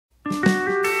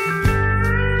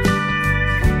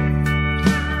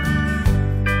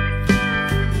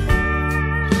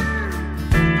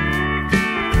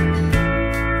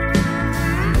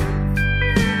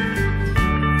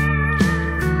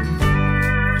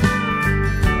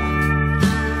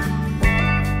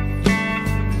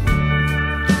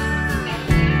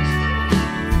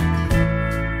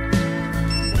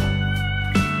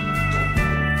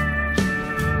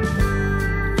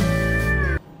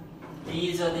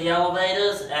the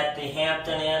elevators at the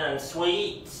Hampton Inn and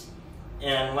Suites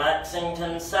in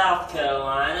Lexington, South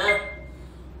Carolina,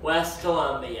 West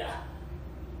Columbia.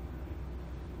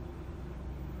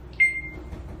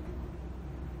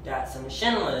 Got some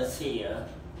Schindlers here.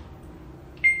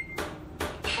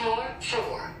 Floor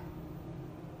 4.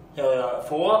 Here we are at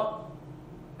 4.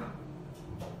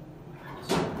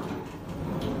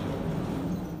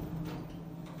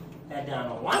 Head down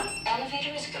to 1.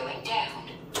 Elevator is going down.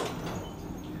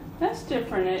 That's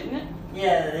different, isn't it?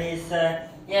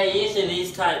 Yeah, usually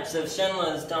these types of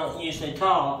Schindlers don't usually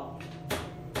talk.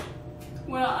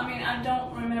 Well, I mean, I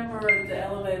don't remember the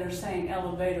elevator saying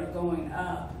elevator going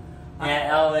up. Yeah,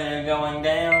 elevator going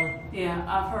down. Yeah,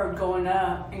 I've heard going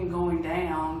up and going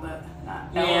down, but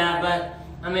not elevator. Yeah,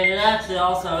 but, I mean, it actually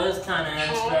also is kind of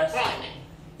interesting.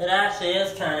 It actually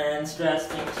is kind of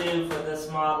interesting, too, for this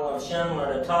model of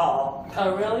Schindler to talk.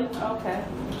 Oh, really? Okay.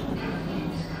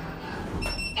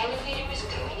 Elevator is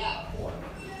going up.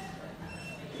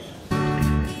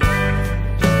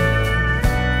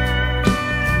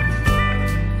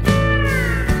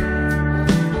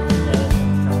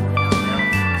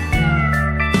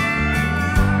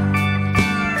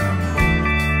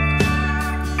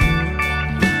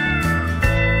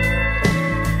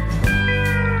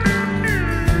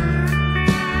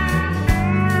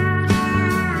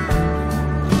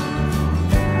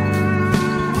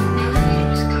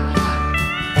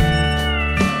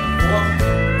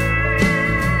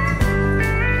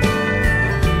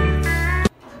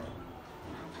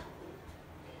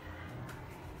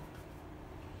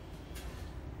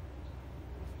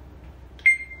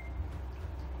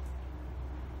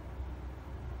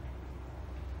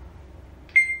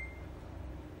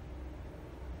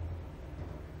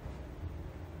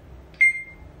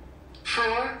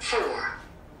 Floor 4.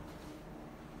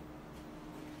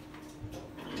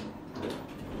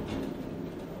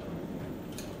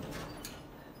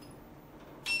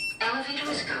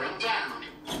 Elevator is going down.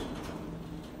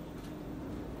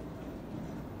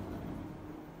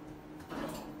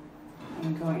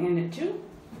 I'm going in at 2?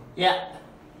 Yeah.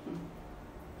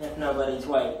 If nobody's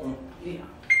waiting. Yeah.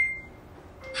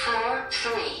 Floor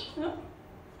 3. Oh.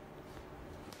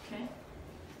 Okay.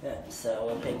 Yeah, so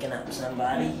we're picking up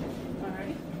somebody. All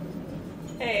right.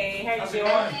 Hey, how How's you it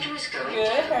doing? going? Elevator is going Good.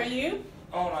 down. How are you?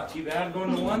 Oh, not too bad.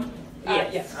 Going to 1?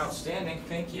 Yes. Outstanding.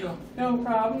 Thank you. No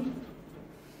problem.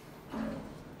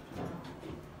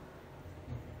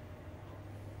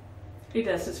 He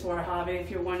does this for a hobby, if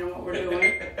you're wondering what we're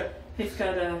doing. He's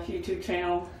got a YouTube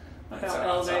channel about That's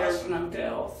elevators awesome. and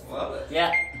hotels. Love it.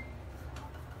 Yeah.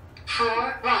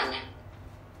 Floor 1.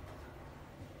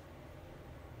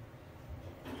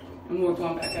 And we're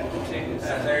going back up to 2. So.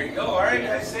 There you go. All right,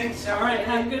 guys. Thanks. All right,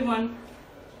 have a good one.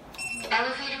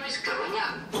 Elevator is going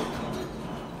up.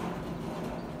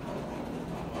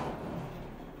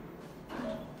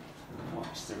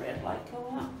 Watch the red light go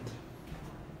out.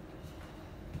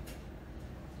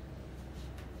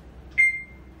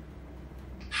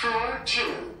 Floor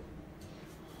 2.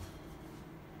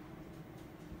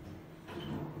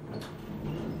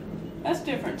 That's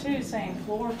different too, saying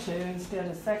floor 2 instead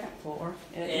of second floor.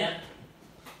 Isn't it? Yeah.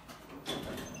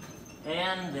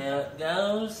 And there it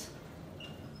goes.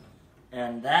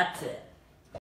 And that's it.